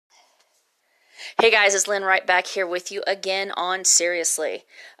Hey guys, it's Lynn right back here with you again on Seriously.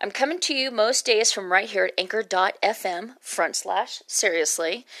 I'm coming to you most days from right here at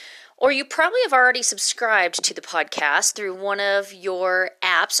anchor.fm/seriously. Or you probably have already subscribed to the podcast through one of your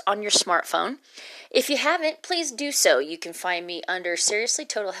apps on your smartphone. If you haven't, please do so. You can find me under Seriously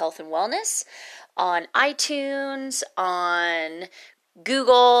Total Health and Wellness on iTunes, on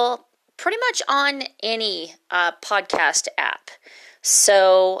Google, pretty much on any podcast app.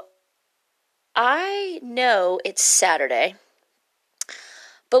 So I know it's Saturday,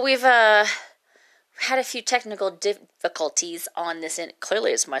 but we've had a few technical difficulties on this, and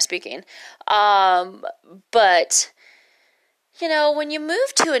clearly it's my speaking. But, you know, when you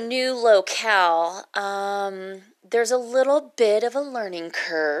move to a new locale, there's a little bit of a learning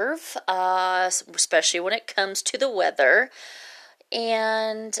curve, especially when it comes to the weather.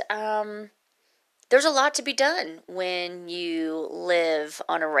 And there's a lot to be done when you live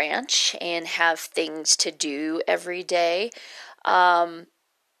on a ranch and have things to do every day. I'm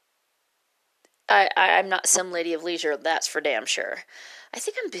not some lady of leisure, that's for damn sure. I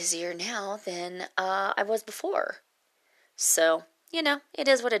think I'm busier now than I was before. So, you know, it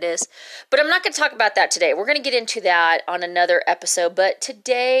is what it is. But I'm not going to talk about that today. We're going to get into that on another episode. But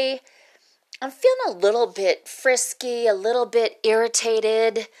today, I'm feeling a little bit frisky, a little bit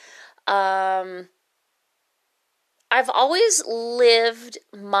irritated. I've always lived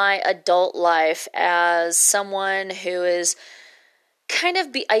my adult life as someone who is kind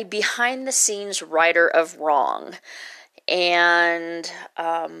of a behind-the-scenes righter of wrong. And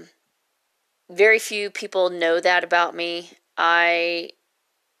very few people know that about me. I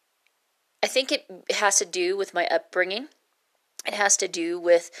think it has to do with my upbringing. It has to do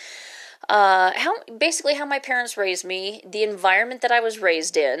with how my parents raised me, the environment that I was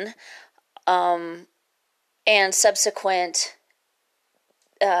raised in, and subsequent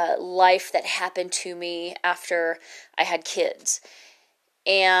life that happened to me after I had kids.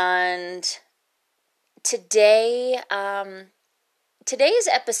 And today's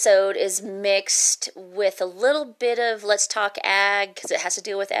episode is mixed with a little bit of let's talk ag, because it has to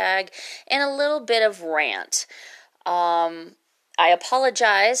deal with ag, and a little bit of rant. I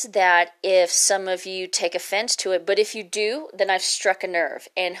apologize that if some of you take offense to it, but if you do, then I've struck a nerve,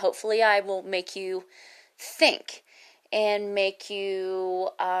 and hopefully I will make you think and make you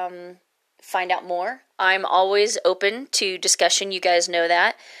find out more. I'm always open to discussion. You guys know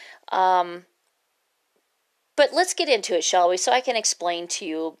that. But let's get into it, shall we? So I can explain to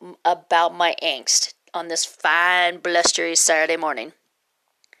you about my angst on this fine, blustery Saturday morning.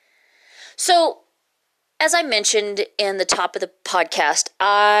 So, as I mentioned in the top of the podcast,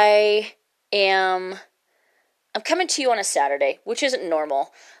 I'm coming to you on a Saturday, which isn't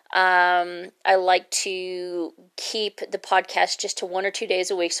normal. I like to keep the podcast just to 1 or 2 days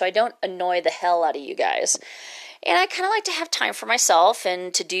a week so I don't annoy the hell out of you guys. And I kind of like to have time for myself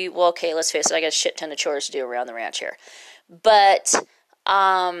and to do, well, okay, let's face it, I got a shit ton of chores to do around the ranch here. But,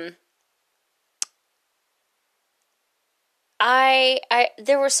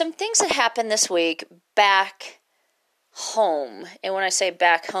 there were some things that happened this week back home. And when I say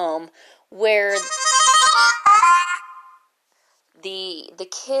back home, where the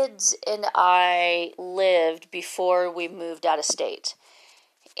kids and I lived before we moved out of state.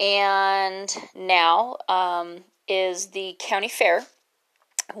 And now is the county fair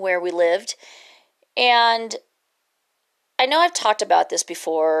where we lived. And I know I've talked about this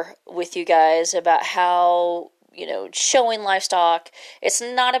before with you guys about how, you know, showing livestock, it's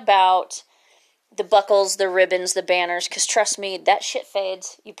not about the buckles, the ribbons, the banners, because trust me, that shit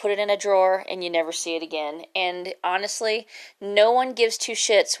fades. You put it in a drawer and you never see it again. And honestly, no one gives two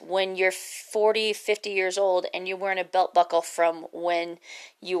shits when you're 40, 50 years old and you're wearing a belt buckle from when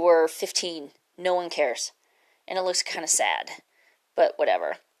you were 15. No one cares. And it looks kind of sad. But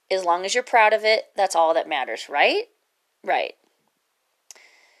whatever. As long as you're proud of it, that's all that matters, right? Right.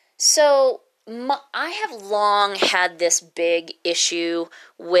 So, I have long had this big issue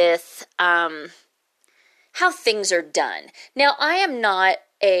with how things are done. Now, I am not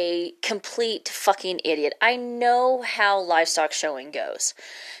a complete fucking idiot. I know how livestock showing goes,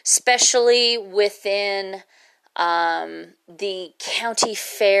 especially within the county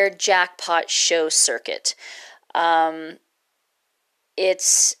fair jackpot show circuit.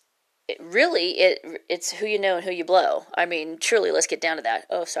 It's who you know and who you blow. I mean, truly, let's get down to that.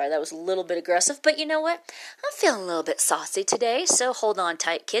 Oh, sorry, that was a little bit aggressive, but you know what? I'm feeling a little bit saucy today, so hold on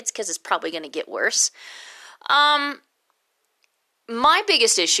tight, kids, because it's probably going to get worse. My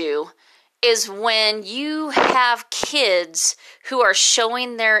biggest issue is when you have kids who are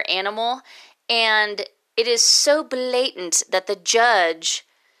showing their animal, and it is so blatant that the judge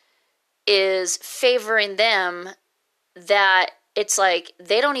is favoring them that it's like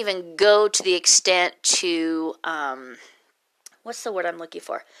they don't even go to the extent to, what's the word I'm looking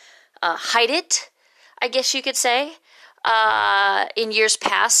for? Hide it, I guess you could say. In years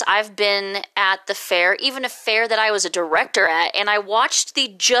past, I've been at the fair, even a fair that I was a director at, and I watched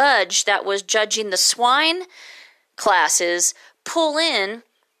the judge that was judging the swine classes pull in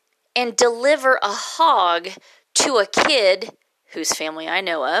and deliver a hog to a kid whose family I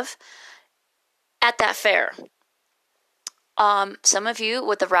know of at that fair. Some of you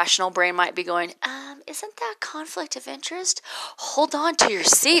with a rational brain might be going, isn't that conflict of interest? Hold on to your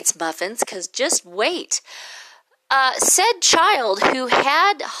seats, muffins, because just wait. Said child who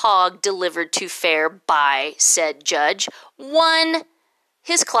had hog delivered to fair by said judge won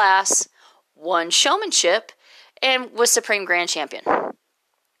his class, won showmanship, and was Supreme Grand Champion.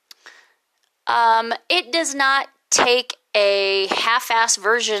 It does not take a half-ass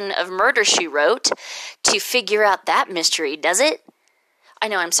version of Murder, She Wrote to figure out that mystery, does it? I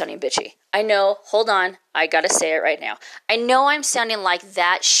know I'm sounding bitchy. I know, hold on, I gotta say it right now. I know I'm sounding like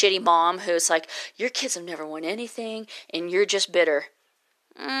that shitty mom who's like, your kids have never won anything, and you're just bitter.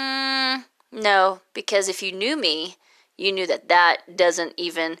 No, because if you knew me, you knew that doesn't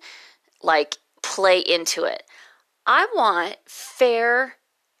even, play into it. I want fair,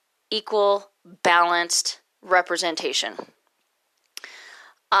 equal, balanced representation.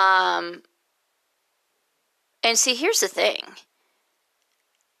 And see, here's the thing.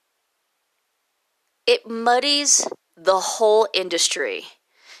 It muddies the whole industry.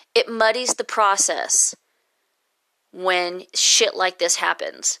 It muddies the process when shit like this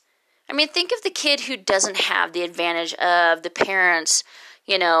happens. I mean, think of the kid who doesn't have the advantage of the parents,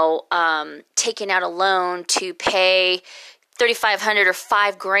 taking out a loan to pay $3,500 or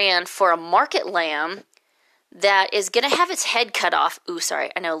 $5,000 for a market lamb that is going to have its head cut off. Ooh,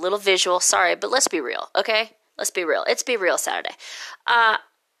 sorry. I know, a little visual. Sorry, but let's be real, okay? Let's be real. It's Be Real Saturday.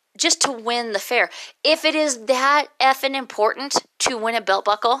 Just to win the fair. If it is that effing important to win a belt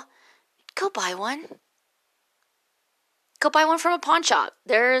buckle, go buy one. Go buy one from a pawn shop.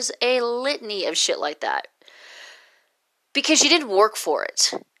 There's a litany of shit like that. Because you didn't work for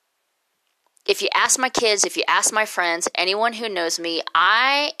it. If you ask my kids, if you ask my friends, anyone who knows me,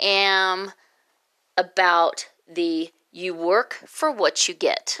 I am about you work for what you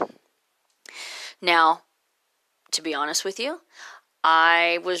get. Now, to be honest with you,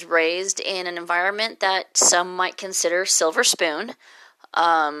 I was raised in an environment that some might consider silver spoon.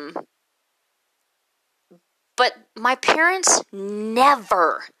 But my parents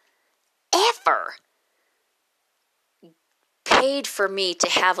never, ever paid for me to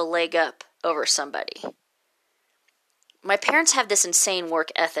have a leg up over somebody. My parents have this insane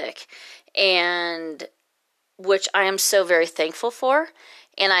work ethic, and which I am so very thankful for.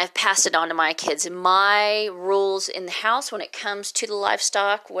 And I've passed it on to my kids. And my rules in the house when it comes to the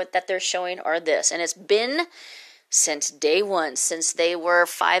livestock that they're showing are this. And it's been since day one, since they were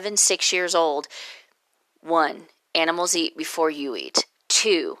 5 and 6 years old. 1, animals eat before you eat.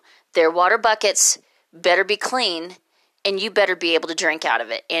 2, their water buckets better be clean, and you better be able to drink out of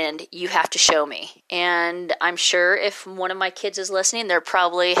it. And you have to show me. And I'm sure if one of my kids is listening, they're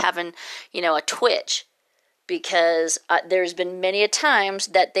probably having, a twitch. Because there's been many a times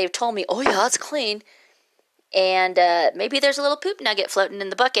that they've told me, oh yeah, it's clean. And maybe there's a little poop nugget floating in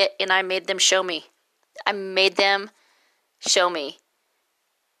the bucket, and I made them show me. I made them show me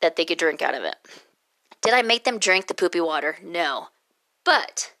that they could drink out of it. Did I make them drink the poopy water? No.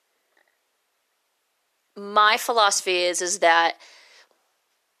 But my philosophy is that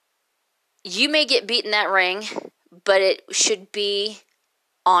you may get beat in that ring, but it should be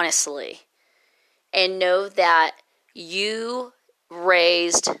honestly. And know that you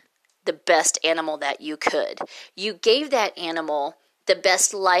raised the best animal that you could. You gave that animal the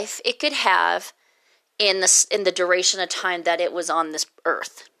best life it could have in the duration of time that it was on this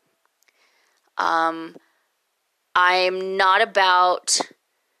earth. I'm not about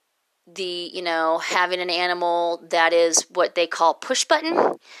having an animal that is what they call push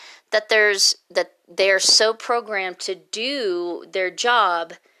button, that they're so programmed to do their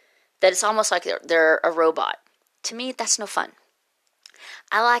job that it's almost like they're a robot. To me, that's no fun.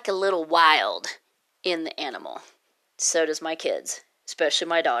 I like a little wild in the animal. So does my kids, especially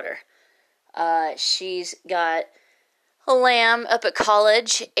my daughter. She's got a lamb up at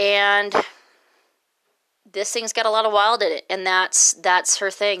college, and this thing's got a lot of wild in it, and that's her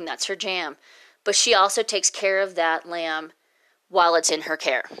thing. That's her jam. But she also takes care of that lamb while it's in her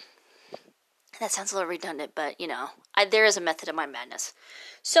care. That sounds a little redundant, but, there is a method of my madness.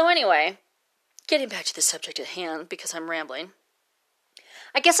 So anyway, getting back to the subject at hand, because I'm rambling,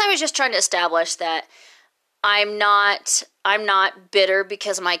 I guess I was just trying to establish that I'm not bitter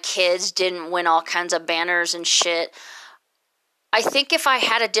because my kids didn't win all kinds of banners and shit. I think if I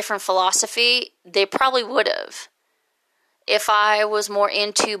had a different philosophy, they probably would have. If I was more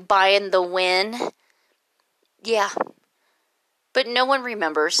into buying the win, yeah. But no one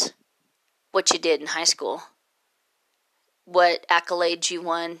remembers what you did in high school. What accolades you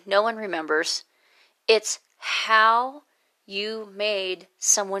won. No one remembers. It's how you made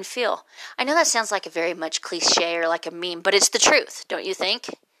someone feel. I know that sounds like a very much cliche or like a meme, but it's the truth, don't you think?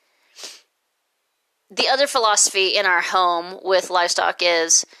 The other philosophy in our home with livestock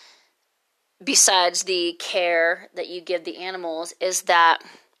is, besides the care that you give the animals, is that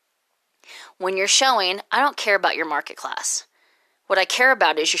when you're showing, I don't care about your market class. What I care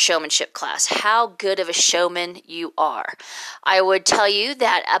about is your showmanship class, how good of a showman you are. I would tell you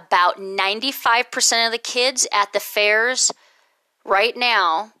that about 95% of the kids at the fairs right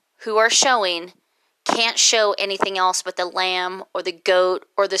now who are showing can't show anything else but the lamb or the goat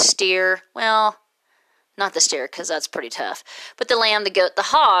or the steer. Well, not the steer because that's pretty tough. But the lamb, the goat, the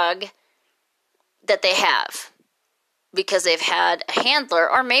hog that they have because they've had a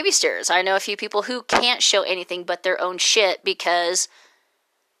handler, or maybe steers. I know a few people who can't show anything but their own shit because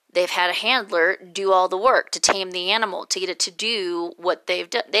they've had a handler do all the work to tame the animal, to get it to do what they've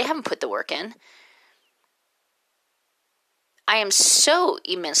done. They haven't put the work in. I am so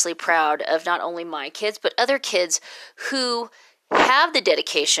immensely proud of not only my kids, but other kids who have the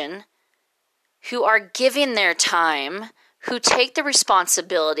dedication, who are giving their time, who take the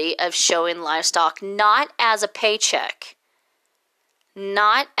responsibility of showing livestock not as a paycheck.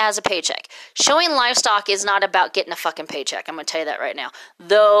 Not as a paycheck. Showing livestock is not about getting a fucking paycheck. I'm going to tell you that right now.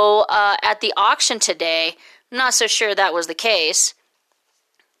 Though at the auction today, I'm not so sure that was the case.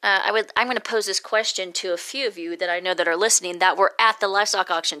 I'm going to pose this question to a few of you that I know that are listening that were at the livestock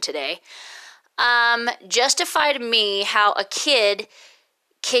auction today. Justify to me how a kid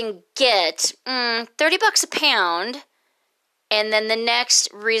can get $30 a pound, and then the next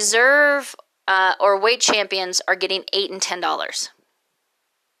reserve or weight champions are getting $8 and $10.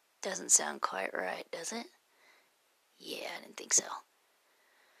 Doesn't sound quite right, does it? Yeah, I didn't think so.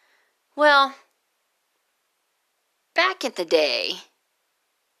 Well, back in the day,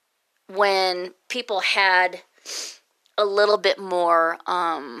 when people had a little bit more,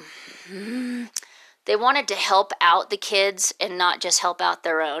 they wanted to help out the kids and not just help out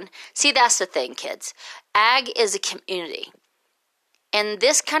their own. See, that's the thing, kids. Ag is a community. And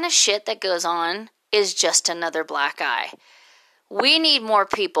this kind of shit that goes on is just another black eye. We need more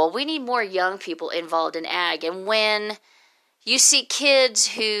people. We need more young people involved in ag. And when you see kids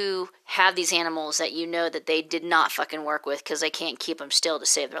who have these animals that you know that they did not fucking work with because they can't keep them still to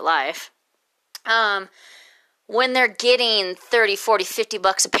save their life, when they're getting $30, $40,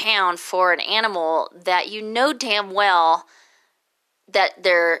 $50 a pound for an animal that you know damn well that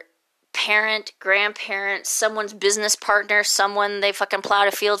their parent, grandparent, someone's business partner, someone they fucking plowed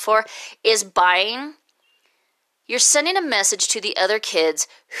a field for is buying, you're sending a message to the other kids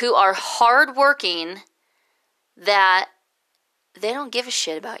who are hardworking that they don't give a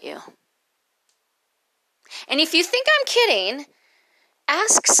shit about you. And if you think I'm kidding,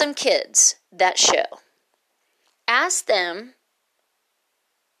 ask some kids that show. Ask them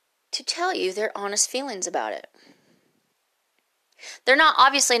to tell you their honest feelings about it. They're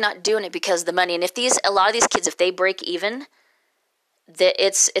obviously not doing it because of the money. And if a lot of these kids, if they break even,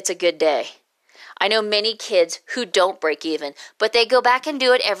 it's a good day. I know many kids who don't break even, but they go back and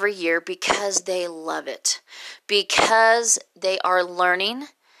do it every year because they love it, because they are learning,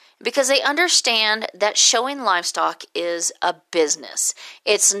 because they understand that showing livestock is a business.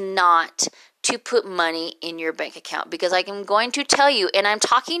 It's not to put money in your bank account, because I am going to tell you, and I'm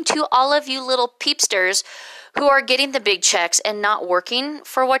talking to all of you little peepsters who are getting the big checks and not working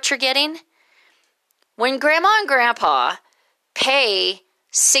for what you're getting. When grandma and grandpa pay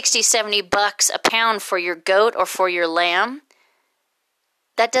 $60, $70 a pound for your goat or for your lamb,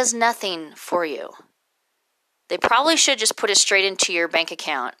 that does nothing for you. They probably should just put it straight into your bank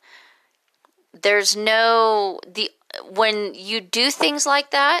account. When you do things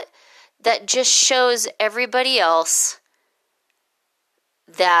like that, that just shows everybody else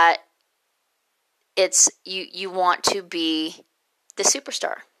that it's you want to be the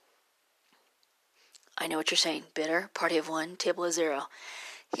superstar. I know what you're saying. Bitter, party of one, table of zero.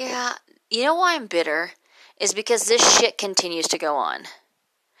 Yeah, you know why I'm bitter? Is because this shit continues to go on.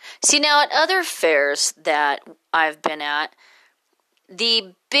 See, now at other fairs that I've been at,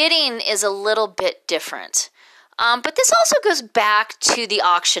 the bidding is a little bit different. But this also goes back to the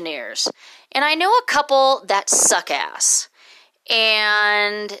auctioneers. And I know a couple that suck ass.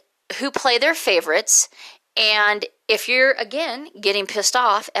 and who play their favorites. And if you're, again, getting pissed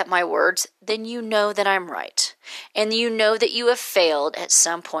off at my words, then you know that I'm right. And you know that you have failed at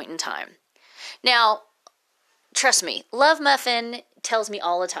some point in time. Now, trust me, Love Muffin tells me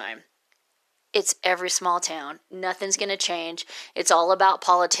all the time, it's every small town. Nothing's going to change. It's all about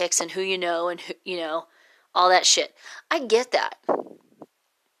politics and who you know and who, you know, all that shit. I get that.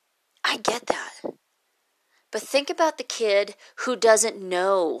 I get that. But think about the kid who doesn't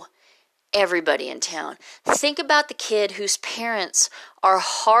know everybody in town. Think about the kid whose parents are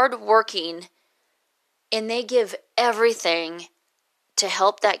hardworking and they give everything to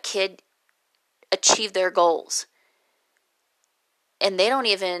help that kid achieve their goals. And they don't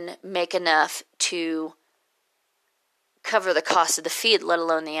even make enough to cover the cost of the feed, let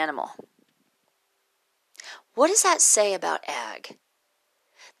alone the animal. What does that say about ag?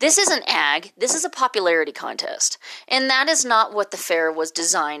 This isn't ag. This is a popularity contest. And that is not what the fair was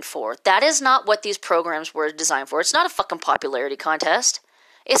designed for. That is not what these programs were designed for. It's not a fucking popularity contest.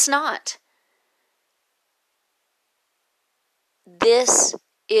 It's not. This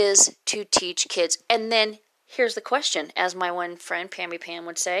is to teach kids. And then here's the question, as my one friend, Pammy Pam,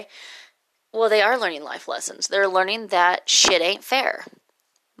 would say, well, they are learning life lessons. They're learning that shit ain't fair.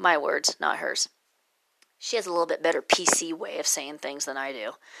 My words, not hers. She has a little bit better PC way of saying things than I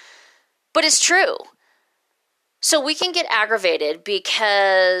do. But it's true. So we can get aggravated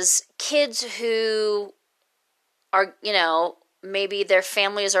because kids who are, you know, maybe their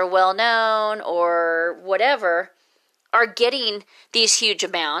families are well known or whatever, are getting these huge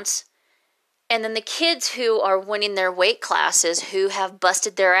amounts. And then the kids who are winning their weight classes, who have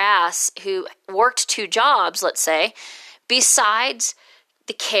busted their ass, who worked 2 jobs, let's say, besides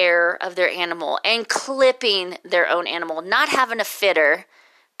the care of their animal and clipping their own animal, not having a fitter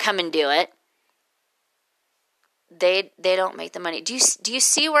come and do it, they don't make the money. Do you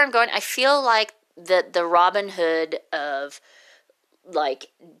see where I'm going? I feel like the Robin Hood of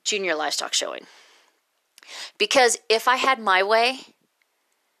like junior livestock showing. Because if I had my way,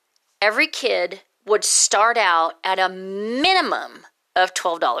 every kid would start out at a minimum of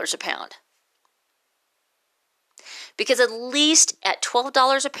 $12 a pound. Because at least at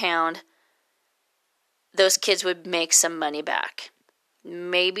 $12 a pound, those kids would make some money back.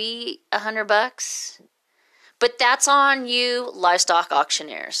 Maybe $100. But that's on you livestock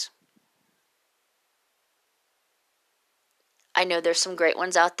auctioneers. I know there's some great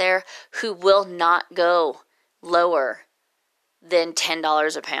ones out there who will not go lower than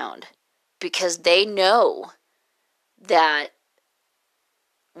 $10 a pound because they know that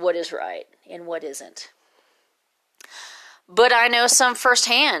what is right and what isn't. But I know some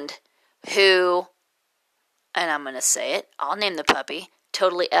firsthand who, and I'm going to say it, I'll name the puppy,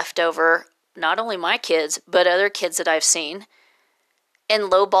 totally effed over not only my kids, but other kids that I've seen,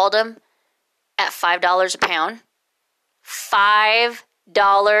 and lowballed them at $5 a pound. $5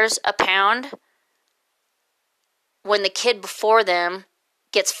 a pound when the kid before them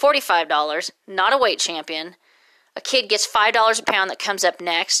gets $45, not a weight champion. A kid gets $5 a pound that comes up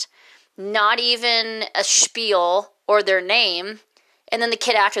next, not even a spiel or their name, and then the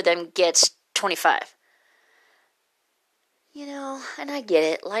kid after them gets 25. You know, and I get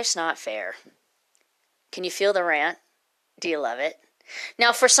it. Life's not fair. Can you feel the rant? Do you love it?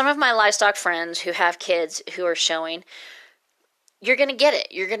 Now, for some of my livestock friends who have kids who are showing, you're going to get it.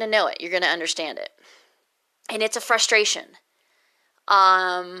 You're going to know it. You're going to understand it. And it's a frustration.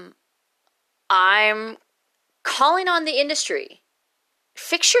 I'm calling on the industry.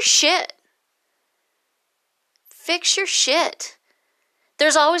 Fix your shit. Fix your shit.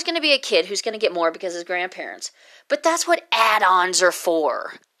 There's always going to be a kid who's going to get more because of his grandparents. But that's what add-ons are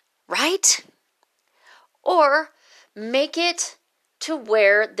for, right? Or make it to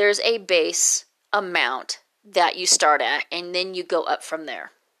where there's a base amount that you start at, and then you go up from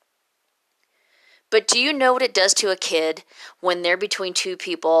there. But do you know what it does to a kid when they're between 2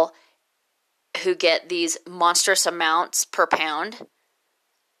 people who get these monstrous amounts per pound,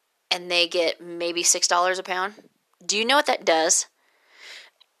 and they get maybe $6 a pound? Do you know what that does?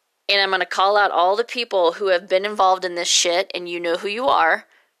 And I'm going to call out all the people who have been involved in this shit, and you know who you are.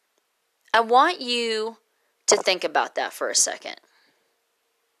 I want you to think about that for a second.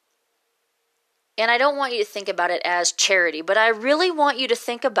 And I don't want you to think about it as charity, but I really want you to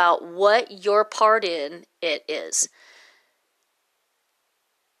think about what your part in it is.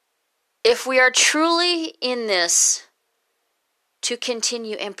 If we are truly in this to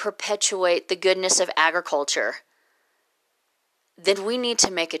continue and perpetuate the goodness of agriculture, then we need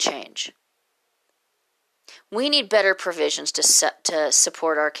to make a change. We need better provisions to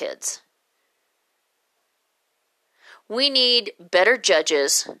support our kids. We need better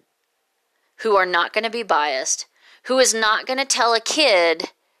judges who are not going to be biased, who is not going to tell a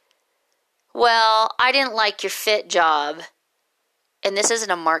kid, well, I didn't like your fit job, and this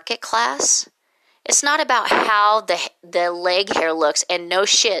isn't a market class. It's not about how the leg hair looks, and no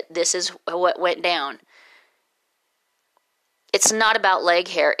shit, this is what went down. It's not about leg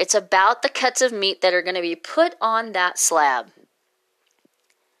hair. It's about the cuts of meat that are going to be put on that slab.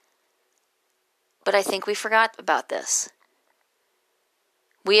 But I think we forgot about this.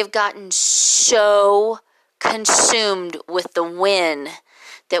 We have gotten so consumed with the win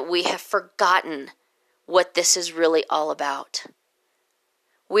that we have forgotten what this is really all about.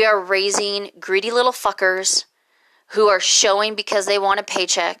 We are raising greedy little fuckers who are showing because they want a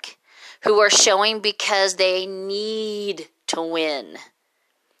paycheck, who are showing because they need to win.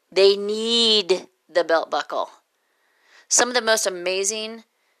 They need the belt buckle. Some of the most amazing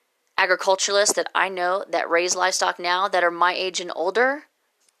agriculturalists that I know that raise livestock now that are my age and older,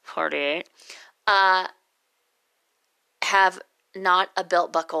 48, have not a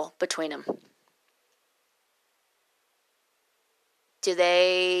belt buckle between them. Do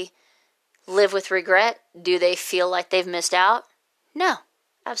they live with regret? Do they feel like they've missed out? No,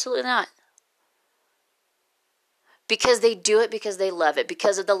 absolutely not. Because they do it because they love it,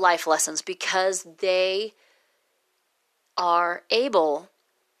 because of the life lessons, because they are able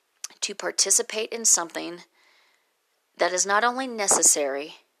to participate in something that is not only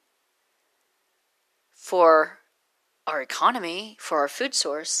necessary for our economy, for our food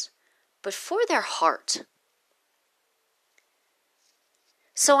source, but for their heart.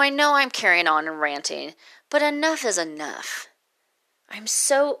 So I know I'm carrying on and ranting, but enough is enough. I'm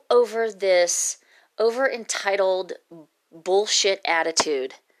so over this over-entitled bullshit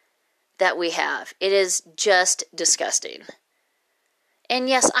attitude that we have. It is just disgusting. And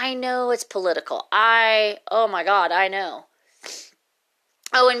yes, I know it's political. Oh my God, I know.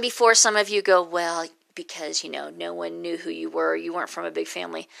 Oh, and before some of you go, well, because, no one knew who you were. You weren't from a big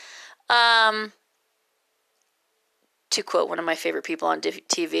family. To quote one of my favorite people on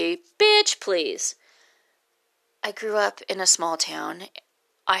TV, bitch, please. I grew up in a small town.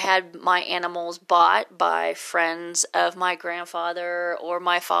 I had my animals bought by friends of my grandfather or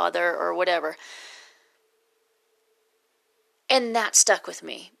my father or whatever. And that stuck with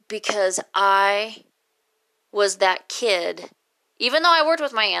me because I was that kid, even though I worked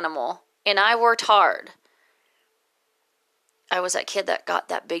with my animal and I worked hard. I was that kid that got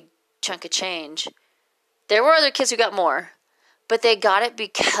that big chunk of change. There were other kids who got more, but they got it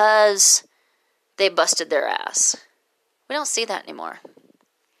because they busted their ass. We don't see that anymore.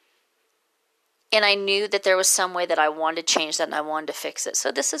 And I knew that there was some way that I wanted to change that and I wanted to fix it. So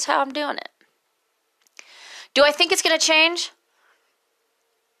this is how I'm doing it. Do I think it's going to change?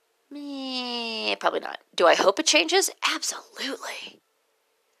 Probably not. Do I hope it changes? Absolutely.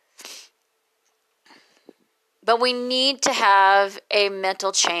 But we need to have a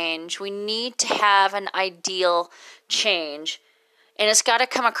mental change. We need to have an ideal change. And it's got to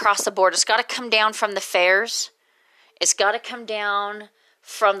come across the board. It's got to come down from the fairs. It's got to come down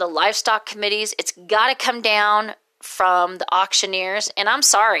from the livestock committees. It's got to come down from the auctioneers. And I'm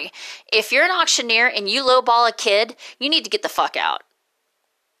sorry, if you're an auctioneer and you lowball a kid, you need to get the fuck out.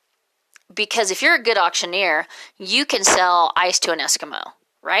 Because if you're a good auctioneer, you can sell ice to an Eskimo,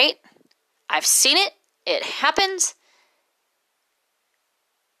 right? I've seen it. It happens.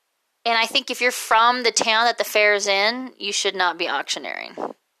 And I think if you're from the town that the fair is in, you should not be auctioneering.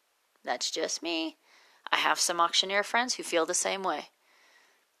 That's just me. I have some auctioneer friends who feel the same way.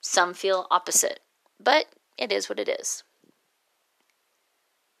 Some feel opposite. But it is what it is.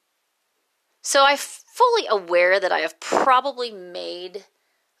 So I'm fully aware that I have probably made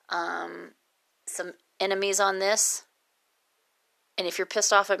some enemies on this. And if you're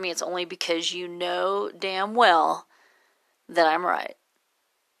pissed off at me, it's only because you know damn well that I'm right.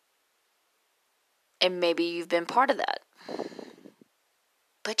 And maybe you've been part of that.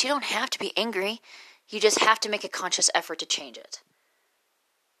 But you don't have to be angry. You just have to make a conscious effort to change it.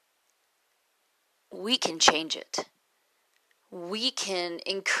 We can change it. We can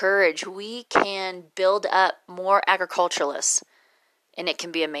encourage. We can build up more agriculturalists. And it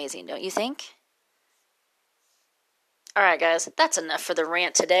can be amazing, don't you think? All right, guys, that's enough for the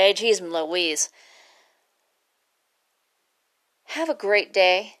rant today. Jeez Louise. Have a great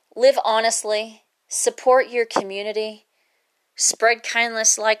day. Live honestly. Support your community. Spread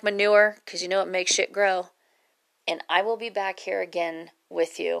kindness like manure, because you know it makes shit grow. And I will be back here again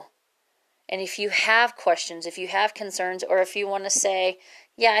with you. And if you have questions, if you have concerns, or if you want to say,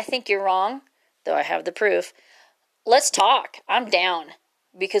 yeah, I think you're wrong, though I have the proof, let's talk. I'm down,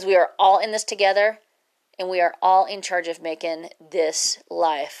 because we are all in this together. and we are all in charge of making this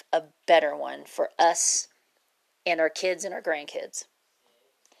life a better one for us and our kids and our grandkids.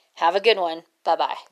 Have a good one. Bye-bye.